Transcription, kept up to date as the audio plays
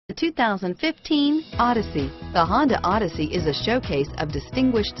The 2015 Odyssey. The Honda Odyssey is a showcase of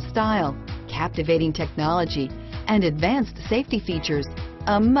distinguished style, captivating technology, and advanced safety features.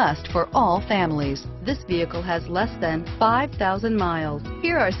 A must for all families. This vehicle has less than 5,000 miles.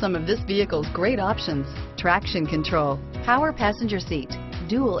 Here are some of this vehicle's great options: traction control, power passenger seat,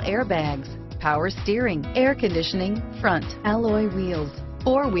 dual airbags, power steering, air conditioning, front alloy wheels,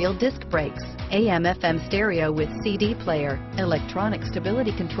 four-wheel disc brakes, AM/FM stereo with CD player, electronic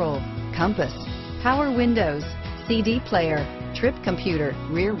stability control, compass, power windows, CD player, trip computer,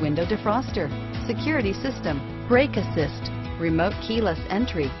 rear window defroster, security system, brake assist, remote keyless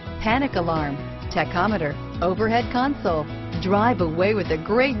entry, panic alarm, tachometer, overhead console. Drive away with a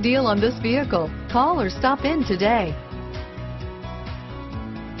great deal on this vehicle. Call or stop in today.